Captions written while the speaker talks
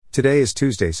Today is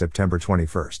Tuesday, September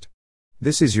 21st.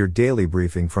 This is your daily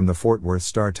briefing from the Fort Worth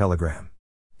Star-Telegram.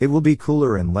 It will be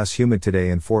cooler and less humid today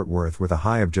in Fort Worth with a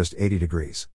high of just 80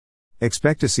 degrees.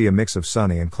 Expect to see a mix of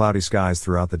sunny and cloudy skies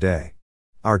throughout the day.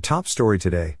 Our top story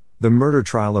today, the murder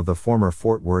trial of the former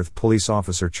Fort Worth police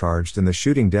officer charged in the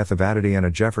shooting death of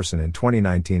Adriana Jefferson in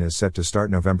 2019 is set to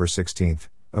start November 16,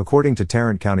 according to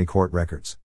Tarrant County Court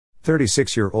records.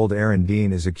 36-year-old Erin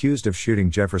Dean is accused of shooting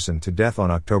Jefferson to death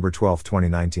on October 12,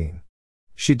 2019.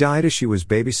 She died as she was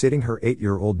babysitting her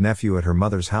 8-year-old nephew at her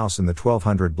mother's house in the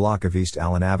 1200 block of East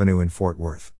Allen Avenue in Fort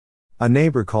Worth. A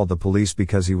neighbor called the police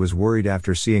because he was worried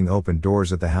after seeing open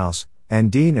doors at the house,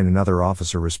 and Dean and another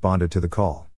officer responded to the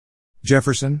call.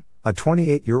 Jefferson, a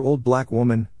 28-year-old black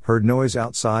woman, heard noise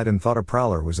outside and thought a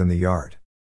prowler was in the yard.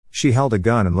 She held a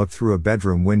gun and looked through a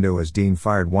bedroom window as Dean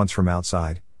fired once from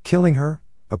outside, killing her,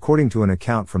 according to an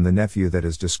account from the nephew that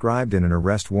is described in an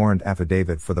arrest warrant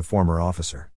affidavit for the former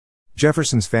officer.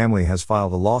 Jefferson's family has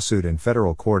filed a lawsuit in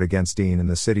federal court against Dean in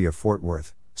the city of Fort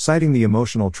Worth, citing the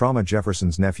emotional trauma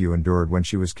Jefferson's nephew endured when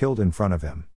she was killed in front of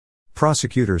him.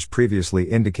 Prosecutors previously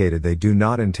indicated they do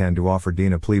not intend to offer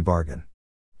Dean a plea bargain.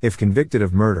 If convicted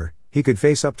of murder, he could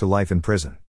face up to life in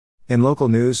prison. In local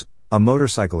news, a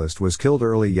motorcyclist was killed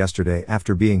early yesterday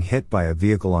after being hit by a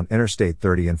vehicle on Interstate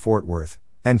 30 in Fort Worth,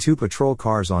 and 2 patrol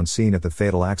cars on scene at the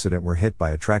fatal accident were hit by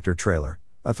a tractor-trailer,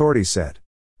 authorities said.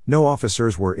 No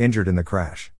officers were injured in the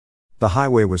crash. The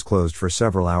highway was closed for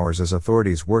several hours as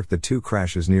authorities worked the 2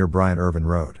 crashes near Bryant Irvin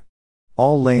Road.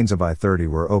 All lanes of I-30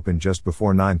 were open just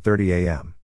before 9:30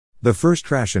 a.m. The first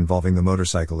crash involving the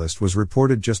motorcyclist was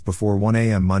reported just before 1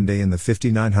 a.m. Monday in the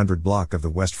 5900 block of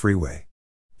the West Freeway.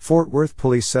 Fort Worth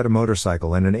police said a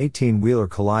motorcycle and an 18-wheeler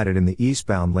collided in the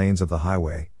eastbound lanes of the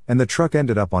highway, and the truck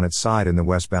ended up on its side in the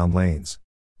westbound lanes.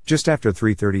 Just after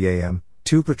 3:30 a.m.,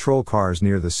 2 patrol cars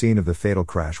near the scene of the fatal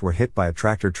crash were hit by a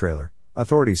tractor-trailer,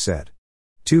 authorities said.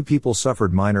 2 people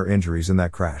suffered minor injuries in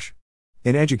that crash.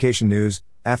 In education news,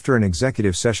 after an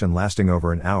executive session lasting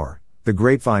over an hour, the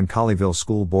Grapevine Colleyville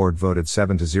School Board voted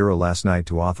 7-0 last night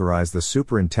to authorize the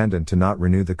superintendent to not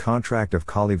renew the contract of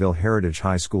Colleyville Heritage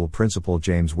High School principal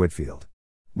James Whitfield.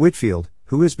 Whitfield,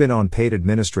 who has been on paid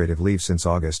administrative leave since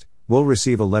August, will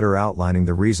receive a letter outlining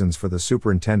the reasons for the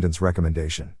superintendent's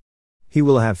recommendation. He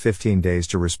will have 15 days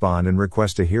to respond and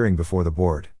request a hearing before the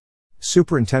board.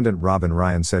 Superintendent Robin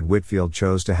Ryan said Whitfield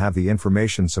chose to have the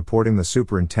information supporting the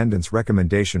superintendent's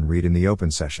recommendation read in the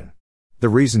open session. The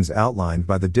reasons outlined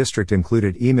by the district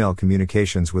included email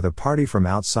communications with a party from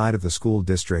outside of the school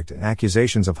district and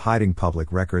accusations of hiding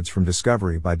public records from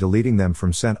discovery by deleting them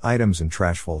from sent items and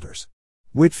trash folders.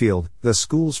 Whitfield, the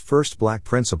school's first black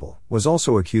principal, was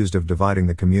also accused of dividing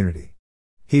the community.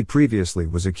 He previously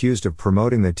was accused of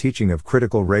promoting the teaching of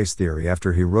critical race theory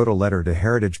after he wrote a letter to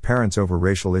Heritage parents over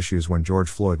racial issues when George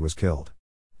Floyd was killed.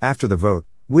 After the vote,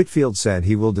 Whitfield said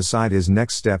he will decide his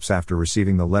next steps after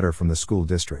receiving the letter from the school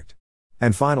district.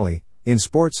 And finally, in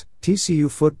sports, TCU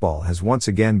football has once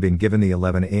again been given the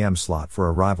 11 a.m. slot for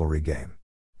a rivalry game.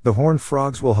 The Horned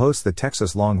Frogs will host the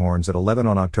Texas Longhorns at 11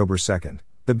 on October 2nd,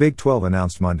 the Big 12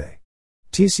 announced Monday.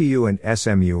 TCU and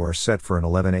SMU are set for an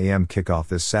 11 a.m. kickoff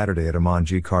this Saturday at Amon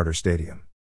G. Carter Stadium.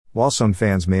 While some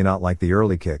fans may not like the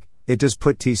early kick, it does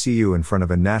put TCU in front of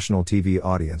a national TV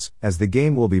audience, as the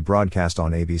game will be broadcast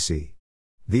on ABC.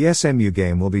 The SMU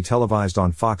game will be televised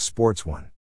on Fox Sports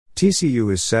 1.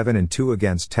 TCU is 7-2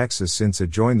 against Texas since it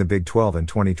joined the Big 12 in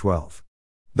 2012.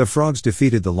 The Frogs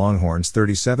defeated the Longhorns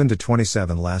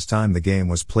 37-27 last time the game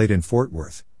was played in Fort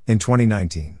Worth, in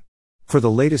 2019. For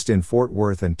the latest in Fort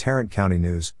Worth and Tarrant County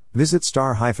news, visit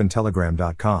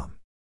star-telegram.com.